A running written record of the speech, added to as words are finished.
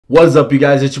What is up, you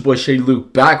guys? It's your boy Shady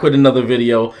Luke back with another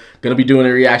video. Gonna be doing a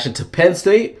reaction to Penn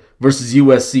State versus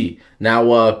USC.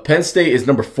 Now, Penn State is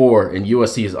number 4 and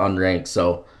USC is unranked,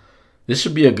 so this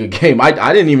should be a good game. I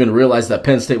didn't even realize that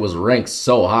Penn State was ranked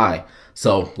so high.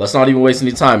 So let's not even waste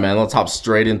any time, man. Let's hop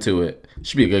straight into it.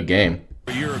 Should be a good game.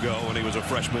 A year ago when he was a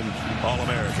freshman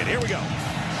All-American. Here we go.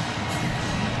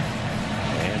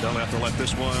 And they'll have to let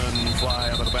this one fly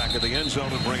out of the back of the end zone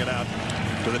and bring it out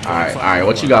to the 25. All right.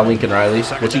 What you got, Lincoln Riley?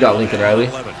 What you got, Lincoln Riley?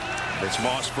 It's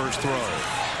Moss' first throw.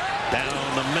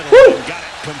 Down the middle. And got it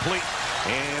complete.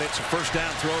 And it's a first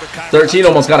down throw to Kyle. 13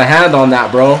 almost got a hand on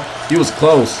that, bro. He was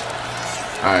close.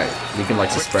 All right. Lincoln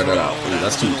likes to spread it out. Ooh,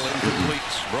 that's too.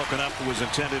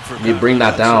 You bring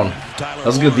that down.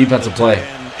 That's a good defensive play.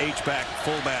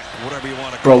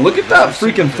 Bro, look at that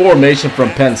freaking formation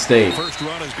from Penn State.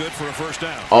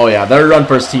 Oh, yeah, they're a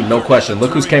run-first team, no question.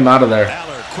 Look who's came out of there.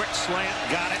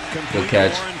 Good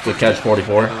catch. Good catch,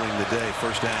 44. Get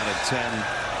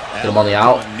him on the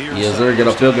out. Yes, sir. Get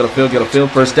upfield, get upfield, get upfield.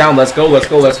 First down. Let's go, let's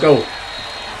go, let's go.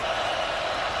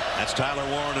 That's Tyler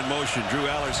Warren in motion. Drew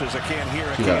Aller says, I can't hear,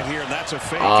 I can't hear. And that's a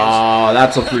fake. Oh,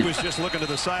 that's a freak.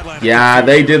 Yeah,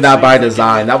 they did that by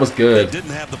design. That was good.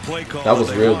 That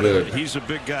was real good. He's a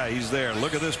big guy. He's there.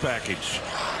 Look at this package.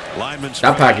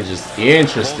 That package is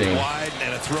interesting.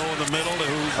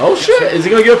 Oh, shit. Is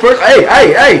he going to get it first? Hey,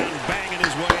 hey, hey.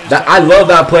 I love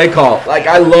that play call. Like,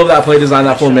 I love that play design,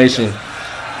 that formation.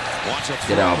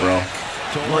 Get out, bro.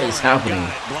 What is happening?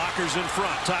 Blockers in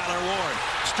front. Tyler Warren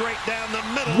straight down the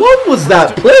middle. What was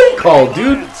that play call,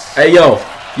 dude? Hey, yo,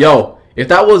 if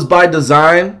that was by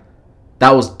design,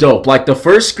 that was dope. Like the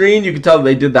first screen, you could tell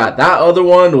they did that. That other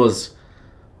one was,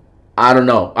 I don't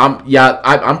know. I'm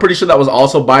pretty sure that was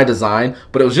also by design,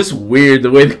 but it was just weird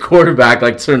the way the quarterback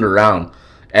like turned around.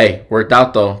 Hey, worked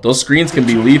out though. Those screens can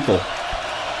be lethal.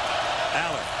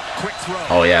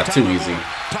 Oh yeah, too easy.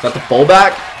 Is that the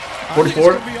fullback?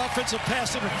 44?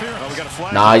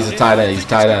 Nah, he's a tight end. He's a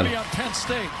tight end.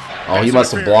 Oh, he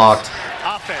must have blocked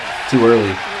too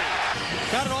early.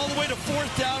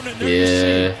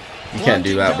 Yeah, you can't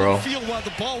do that, bro.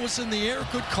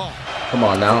 Come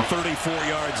on now. 34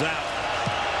 yards out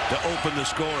to open the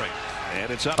scoring.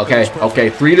 Okay,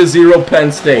 3-0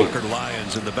 Penn State. All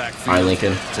right,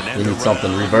 Lincoln. We need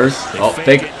something. Reverse. Oh,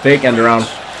 fake end around.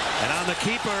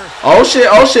 Oh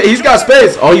shit, he's got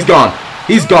space. Oh, he's gone.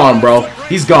 He's gone, bro.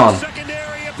 He's gone.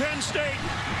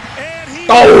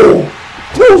 Oh!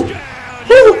 Woo!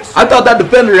 Woo! I thought that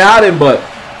defender had him, but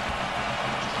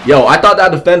yo, I thought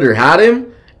that defender had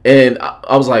him, and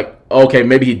I was like, okay,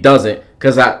 maybe he doesn't,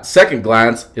 because at second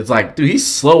glance, it's like, dude, he's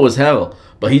slow as hell,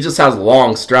 but he just has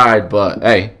long stride. But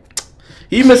hey,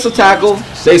 he missed a tackle.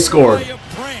 They scored.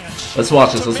 Let's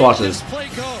watch this. Let's watch this.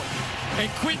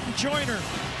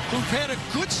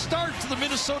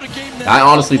 I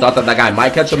honestly thought that guy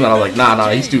might catch him, and I was like, nah,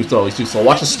 he's too slow. He's too slow.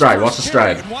 Watch the stride. Watch the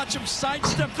stride.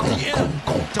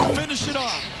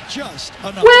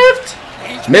 Whiffed.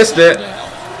 Missed it.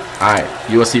 All right,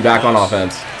 USC back on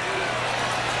offense.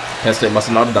 Penn State must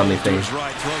have not done anything.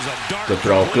 Good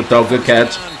throw. Good throw. Good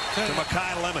catch.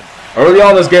 Early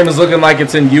on, this game is looking like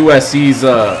it's in USC's.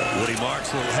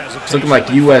 It's looking like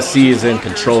USC is in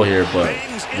control here, but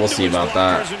we'll see about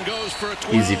that.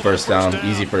 Easy first down.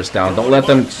 Easy first down. Don't let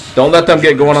them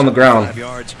get going on the ground. Ain't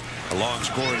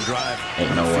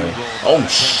no way. Oh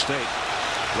shh.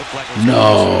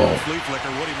 No.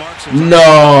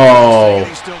 No.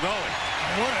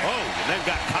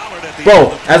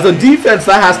 Bro, as a defense,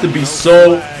 that has to be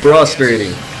so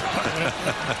frustrating.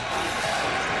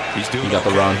 He got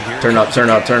the run. Turn up, turn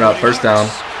up, turn up. First down.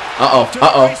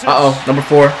 Uh-oh. Number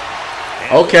 4.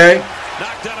 Okay.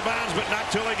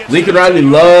 Lincoln Riley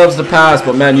loves the pass,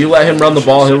 but man, you let him run the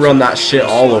ball, he'll run that shit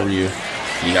all over you.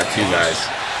 You got 2 guys.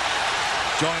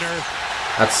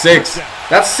 That's 6.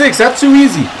 That's 6. That's too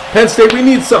easy. Penn State, we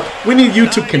need you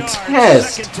to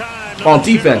contest on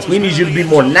defense. We need you to be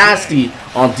more nasty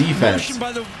on defense.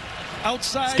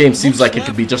 This game seems like it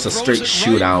could be just a straight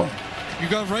shootout.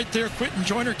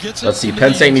 Let's see.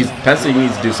 Penn State needs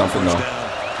to do something though.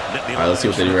 All right, let's see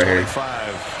what they do right here.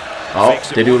 Oh,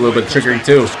 they do a little bit of trickery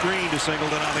too.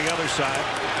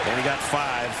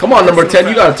 Come on, number 10,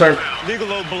 you gotta turn.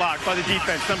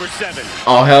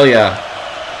 Oh hell yeah!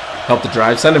 Help the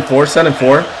drive. Send him 4. Send him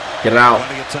 4. Get it out.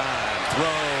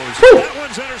 Woo.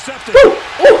 Woo.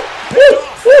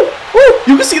 Woo.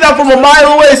 You can see that from a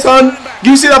mile away, son.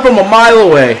 You can see that from a mile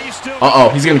away.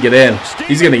 He's gonna get in.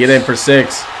 He's gonna get in for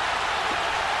 6.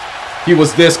 He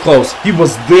was this close. He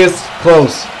was this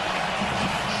close.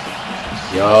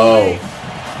 Yo,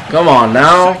 come on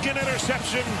now.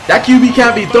 That QB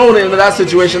can't be thrown into that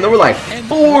situation. There were like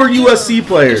 4 USC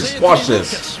players. Watch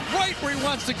this.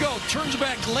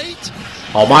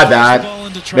 Oh, my bad.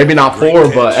 Maybe not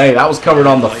 4, but hey, that was covered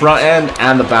on the front end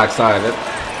and the back side.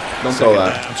 Don't throw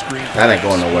that. That ain't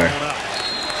going nowhere.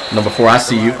 Number 4, I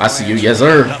see you. I see you. Yes,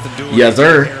 sir. Yes,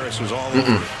 sir.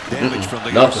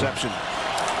 Nothing.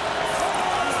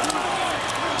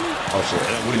 Oh,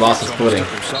 shit. He lost his footing.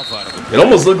 It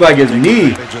almost looked like his knee.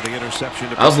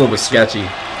 That was a little bit sketchy.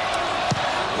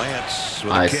 All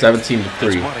right,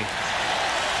 17-3.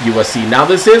 USC. Now,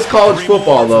 this is college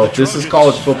football, though. This is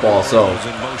college football, so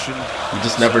you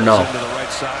just never know. All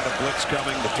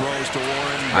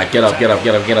right, get up, get up,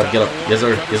 get up, get up, get up. Yes,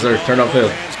 sir. Yes, sir. Turn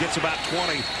uphill.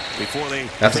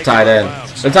 That's a tight end.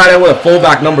 The tight end with a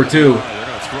fullback number 2.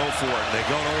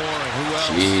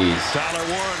 Jeez.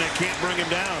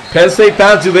 Penn State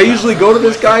fans, do they usually go to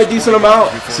this guy a decent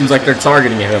amount? Seems like they're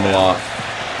targeting him a lot.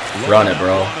 Run it,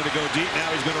 bro.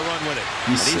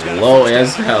 He's slow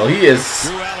as hell. He is.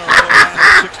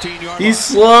 He's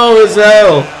slow as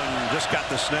hell.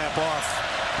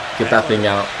 Get that thing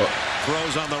out.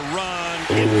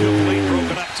 Ooh.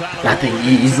 That thing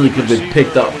easily could have been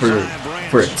picked up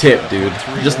for a tip, dude.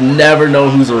 You just never know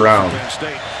who's around.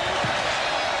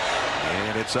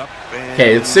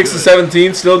 Okay, it's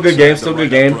 6-17. Still a good game. Still a good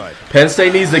game. Penn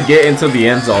State needs to get into the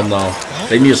end zone, though.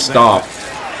 They need to stop.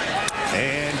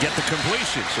 Get the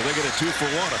completion, so they get a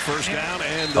 2-for-1, a first down,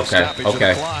 and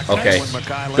Okay.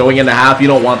 Going into half, you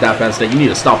don't want that, Penn State. You need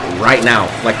to stop right now.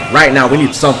 Like right now, we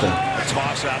need something.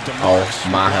 Oh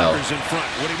my hell!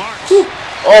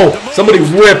 Oh, somebody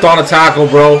whipped on a tackle,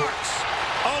 bro.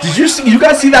 Did you see? You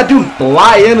guys see that dude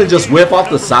fly in and just whip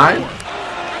off the side?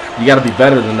 You got to be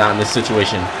better than that in this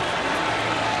situation.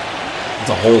 It's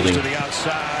a holding.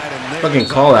 Fucking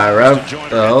call that, Rev.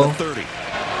 The hell?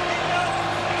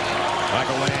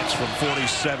 From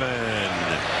 47.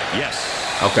 Yes.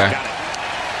 Okay.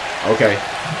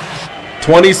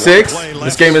 26.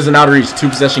 This game is an out of reach.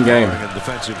 2-possession game.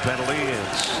 Defensive penalty.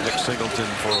 It's Nick Singleton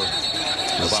for.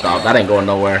 Stop. That ain't going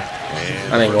nowhere.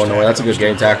 That ain't going nowhere. That's a good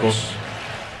game tackle.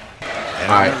 All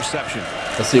right.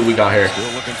 Let's see what we got here.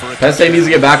 Penn State needs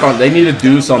to get back on. They need to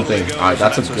do something. All right.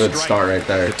 That's a good start right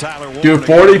there. Dude,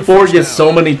 44 gets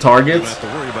so many targets.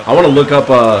 I want to look up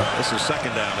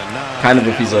kind of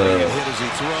if he's a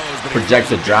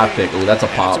projected draft pick. Oh, that's a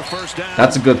pop.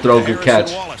 That's a good throw, good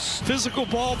catch.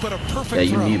 Yeah,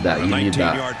 you need that. You need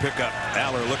that.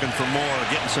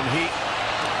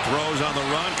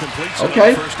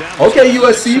 Okay. Okay,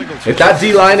 USC. If that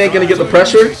D-line ain't going to get the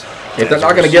pressure, if they're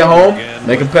not going to get home,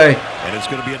 make them pay. And it's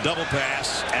going to be a double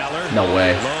pass. No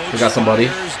way. We got somebody.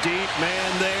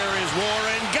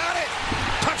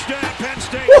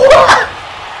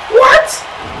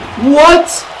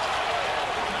 What?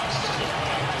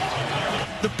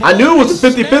 I knew it was a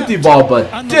 50-50 ball, but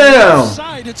damn.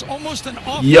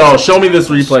 Yo, show me this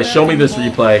replay. Show me this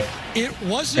replay.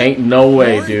 Ain't no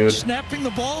way, dude. Snapping the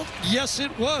ball? Yes,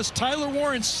 it was. Tyler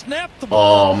Warren snapped the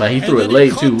ball. Oh, man, he threw it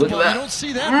late, too. Look at that. You don't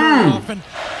see that very often.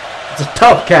 It's a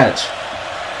tough catch.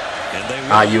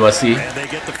 USC.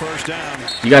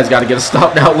 You guys got to get a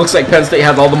stop now. It looks like Penn State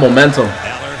has all the momentum.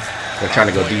 They're trying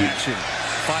to go deep.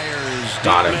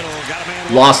 Got him.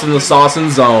 Lost in the sauce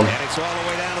and zone.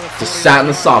 Just sat in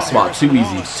the soft spot. Too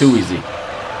easy. Too easy.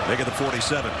 They get the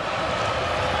 47.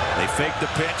 They fake the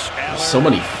pitch. So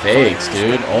many fakes,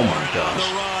 dude. Oh my gosh.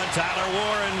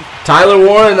 Tyler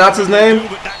Warren, that's his name?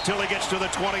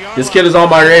 This kid is on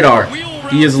my radar.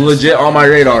 He is legit on my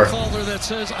radar. That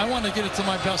says, I want to get it to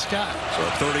my best guy. So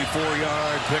a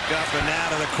 34-yard pickup and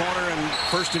out of the corner and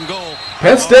first and goal.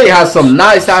 Penn State has some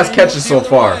nice-ass catches so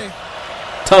far.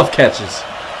 Tough catches.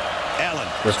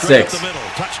 With 6.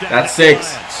 That's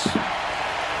 6.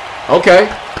 Okay.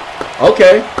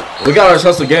 Okay. We got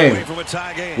ourselves a game.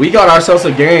 We got ourselves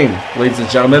a game, ladies and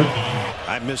gentlemen.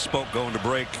 I misspoke going to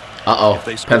break. Uh-oh.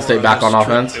 Penn State back on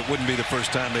offense. It wouldn't be the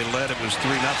first time they led. It was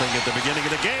 3-0 at the beginning of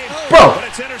the game. Bro,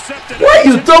 why are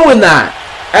you doing that?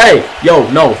 Hey, yo,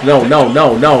 no.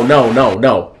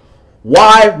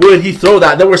 Why would he throw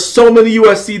that? There were so many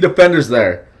USC defenders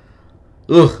there.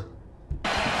 Ugh.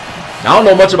 I don't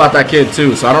know much about that kid,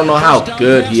 too, so I don't know how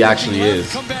good he actually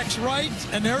is.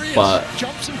 But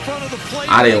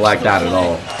I didn't like that at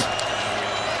all.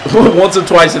 Once or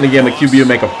twice in the game, a QB will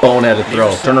make a boneheaded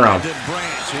throw. Turn around.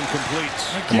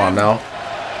 Come on now.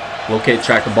 Locate,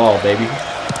 track the ball, baby.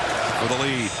 For the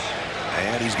lead.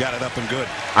 And he's got it up and good.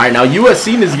 All right, now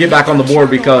USC needs to get back on the board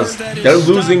because they're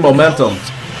losing momentum.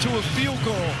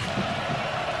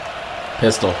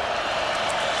 Pistol.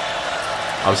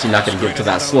 Obviously not going to get to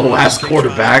that slow-ass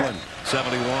quarterback.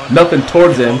 Nothing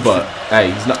towards him, but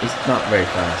hey, he's not very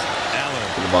fast.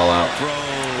 Get the ball out.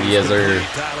 He is there.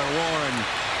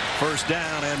 First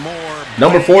down and more.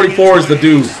 Number 44 is the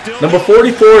dude. Number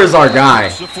 44 is our guy.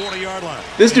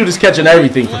 This dude is catching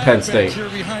everything for Penn State.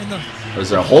 Is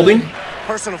there a holding?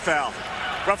 Personal foul.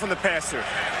 Rough on the passer.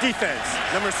 Defense.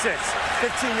 Number 6.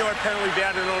 15-yard penalty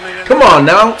batted on the end. Come on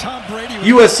now.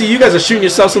 USC, you guys are shooting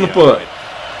yourselves in the foot.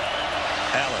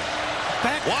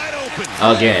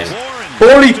 Again.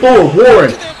 44,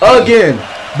 Warren. Again.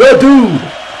 The dude.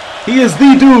 He is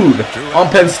the dude on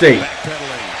Penn State.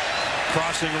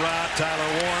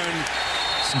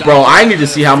 Bro, I need to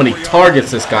see how many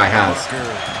targets this guy has.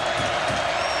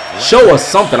 Show us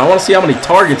something. I want to see how many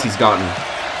targets he's gotten.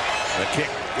 The kick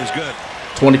is good.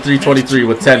 23-23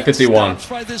 with 10:51.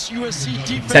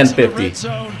 10:50.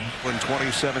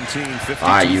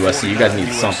 Alright, USC, you guys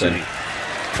need something.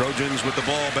 Trojans with the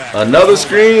ball back. Another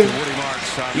screen.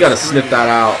 You gotta sniff that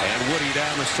out.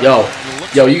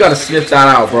 Yo, you gotta sniff that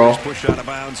out, bro. You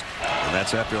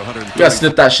gotta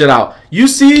sniff that shit out. You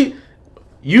see,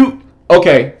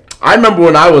 okay. I remember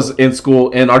when I was in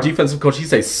school and our defensive coach, he'd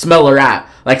say, "Smell her at,"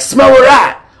 like "Smell her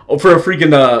at," for a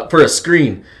freaking for a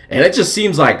screen. And it just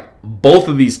seems like both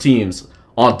of these teams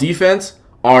on defense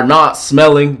are not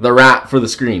smelling the rat for the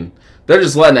screen. They're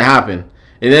just letting it happen.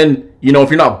 And then, you know, if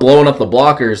you're not blowing up the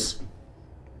blockers,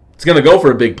 it's going to go for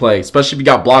a big play, especially if you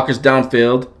got blockers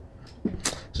downfield.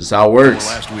 Just how it works.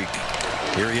 Last week.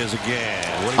 Here he is again.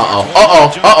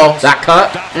 Uh-oh. That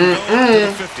cut.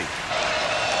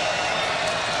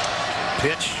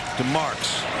 Pitch to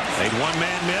Marks. Made one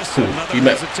man miss.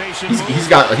 He's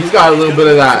got a little bit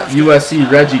of that USC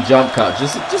Reggie jump cut.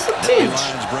 Just a tinge.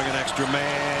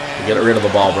 Get rid of the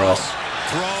ball, bro.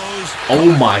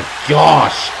 Oh my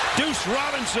gosh.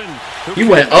 He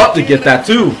went up to get that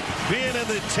too.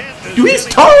 Dude, he's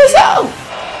tall as hell.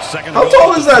 How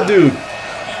tall is that dude?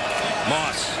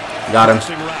 Got him.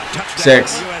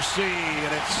 6.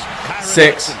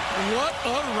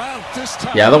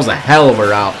 Yeah, that was a hell of a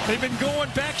route.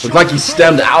 Looked like he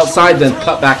stemmed outside, then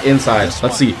cut back inside.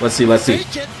 Let's see.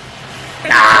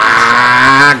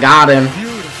 Ah, got him.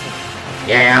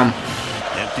 Yam.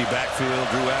 Empty backfield,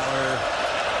 Drew Aller.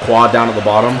 Quad down at the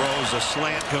bottom.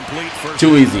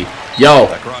 Too easy. Yo,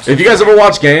 if you guys ever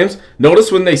watch games,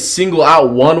 notice when they single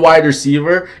out one wide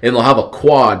receiver and they'll have a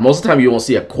quad. Most of the time you won't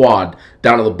see a quad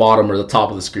down at the bottom or the top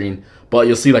of the screen, but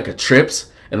you'll see like a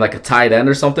trips and like a tight end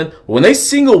or something. When they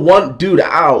single one dude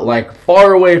out like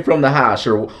far away from the hash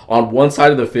or on one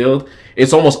side of the field,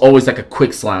 it's almost always like a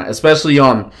quick slant, especially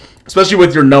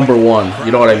with your number one.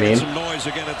 You know what I mean?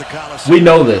 We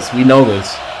know this.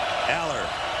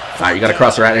 All right, you got to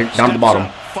cross right down to the bottom.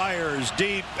 Fires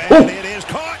deep, and it is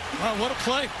caught. Wow, what a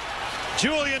play.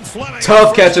 Julian Fleming.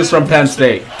 Tough catches from Penn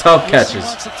State. Tough catches.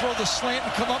 Wants to throw the slant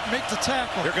and come up and make the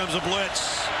tackle. Here comes a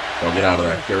blitz. Don't get out of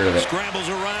there. Get rid of it. Scrambles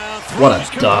around. What a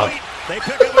duck. They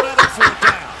pick up another 4th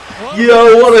down.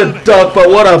 Yo, what a duck, but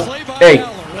what a... Hey,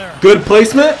 good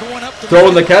placement.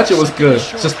 Throwing the catch, it was good.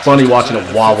 It's just funny watching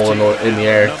it wobble in the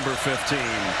air.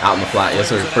 Out in the flat. Yes,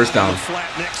 sir. First down.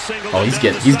 Oh, he's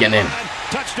getting in.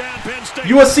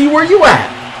 USC, where you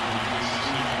at?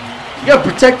 You gotta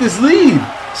protect this lead.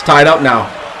 It's tied up now.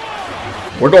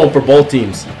 We're going for both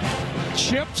teams.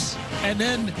 Chips and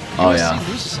then oh yeah,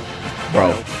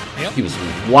 bro. He was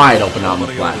wide open out in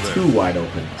the flat. Too wide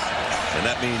open. And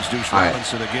that means Deuce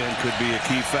Robinson again could be a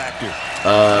key factor.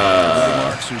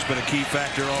 Marks, who's been a key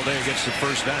factor all day, gets the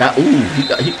first down.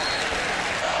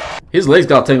 His legs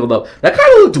got tangled up. That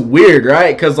kind of looked weird,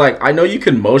 right? Because like I know you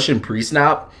can motion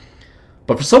pre-snap.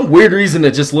 But for some weird reason,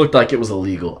 it just looked like it was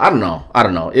illegal. I don't know.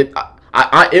 It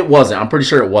wasn't. I'm pretty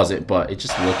sure it wasn't, but it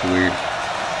just looked weird.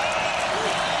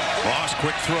 Ross,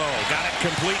 quick throw. Got it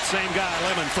complete. Same guy.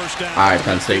 Lemon, first down. All right,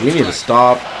 Penn State. We need to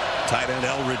stop. Tight end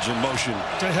Eldridge in motion.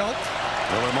 To help.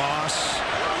 Miller Moss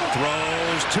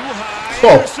throws too high.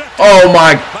 Oh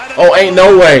my. Oh, ain't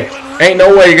no way. Ain't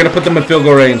no way you're going to put them in field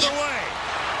goal range.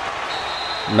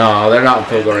 No, they're not in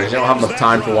field goal range. They don't have enough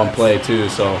time for one play, too,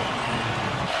 so...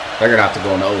 They're going to have to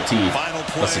go into OT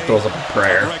unless he throws up a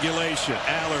prayer. Regulation.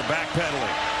 Aller backpedaling.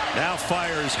 Now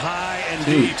fires high and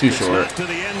deep. Too short. To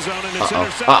the end zone and it's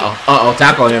Uh-oh.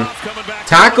 Tackle him.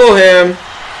 Tackle him.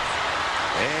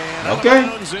 Okay.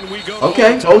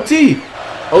 OT.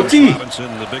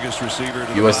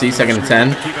 USC, 2nd and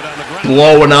 10.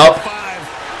 Blowing up.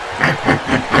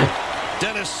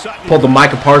 Pulled the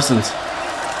Micah Parsons.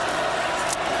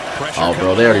 Oh,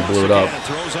 bro, they already blew it up.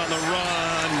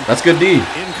 That's good D.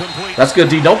 That's good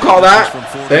D. Don't call that.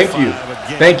 Thank you.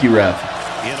 Thank you, ref.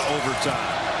 In overtime.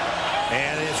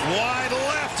 And it's wide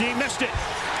left. He missed it.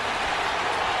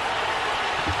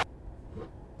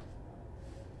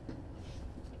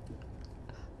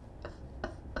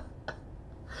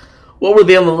 What were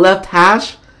they on the left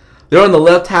hash? They're on the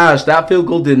left hash. That field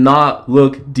goal did not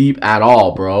look deep at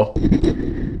all, bro.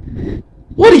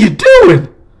 What are you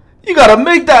doing? You got to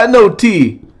make that no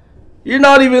T. You're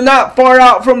not even that far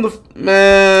out from the...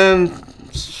 Man.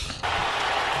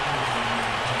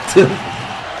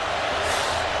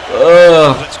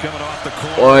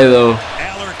 Boy, though.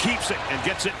 Aller keeps it and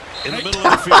gets it in the middle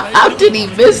of the field. How did he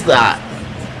miss that?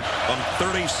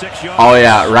 36 yards. Oh,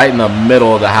 yeah, right in the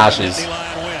middle of the hashes.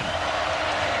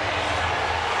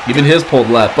 Even his pulled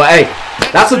left. But, hey,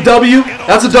 that's a W.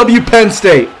 That's a W, Penn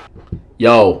State.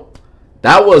 Yo,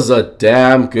 that was a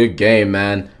damn good game,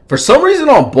 man. For some reason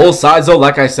on both sides, though,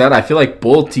 like I said, I feel like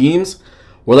both teams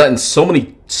were letting so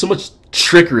much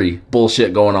trickery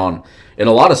bullshit going on. And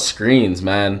a lot of screens,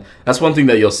 man. That's one thing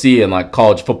that you'll see in, like,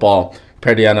 college football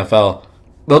compared to the NFL.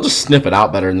 They'll just sniff it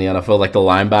out better in the NFL, like the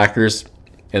linebackers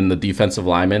and the defensive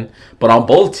linemen. But on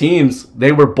both teams,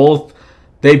 they both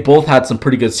had some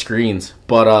pretty good screens.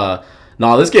 But,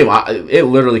 no, this game, it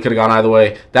literally could have gone either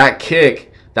way. That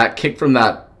kick from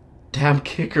that damn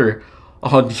kicker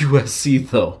on USC,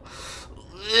 though.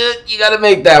 You got to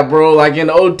make that, bro. Like, in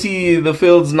OT, the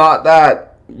field's not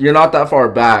that... You're not that far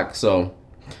back, so...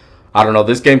 I don't know.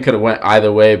 This game could have went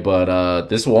either way, but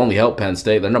this will only help Penn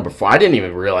State. They're number 4. I didn't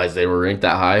even realize they were ranked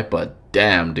that high, but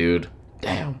damn, dude.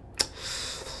 Damn.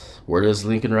 Where does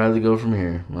Lincoln Riley go from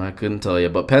here? I couldn't tell you.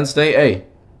 But Penn State, hey,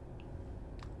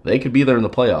 they could be there in the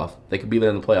playoff. They could be there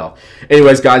in the playoff.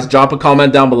 Anyways, guys, drop a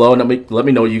comment down below and let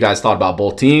me know what you guys thought about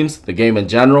both teams, the game in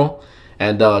general,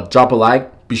 and drop a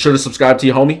like. Be sure to subscribe to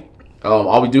your homie.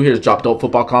 All we do here is drop dope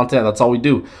football content. That's all we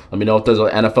do. Let me know if there's an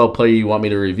NFL player you want me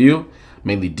to review.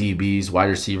 Mainly DBs, wide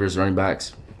receivers, running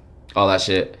backs, all that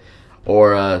shit.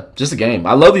 Or just a game.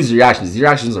 I love these reactions. These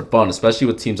reactions are fun, especially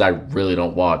with teams I really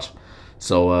don't watch.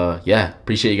 So, yeah,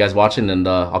 appreciate you guys watching, and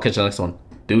I'll catch you on the next one.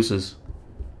 Deuces.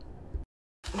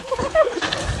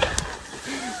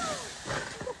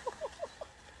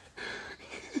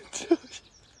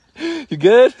 You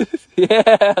good?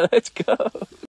 Yeah, let's go.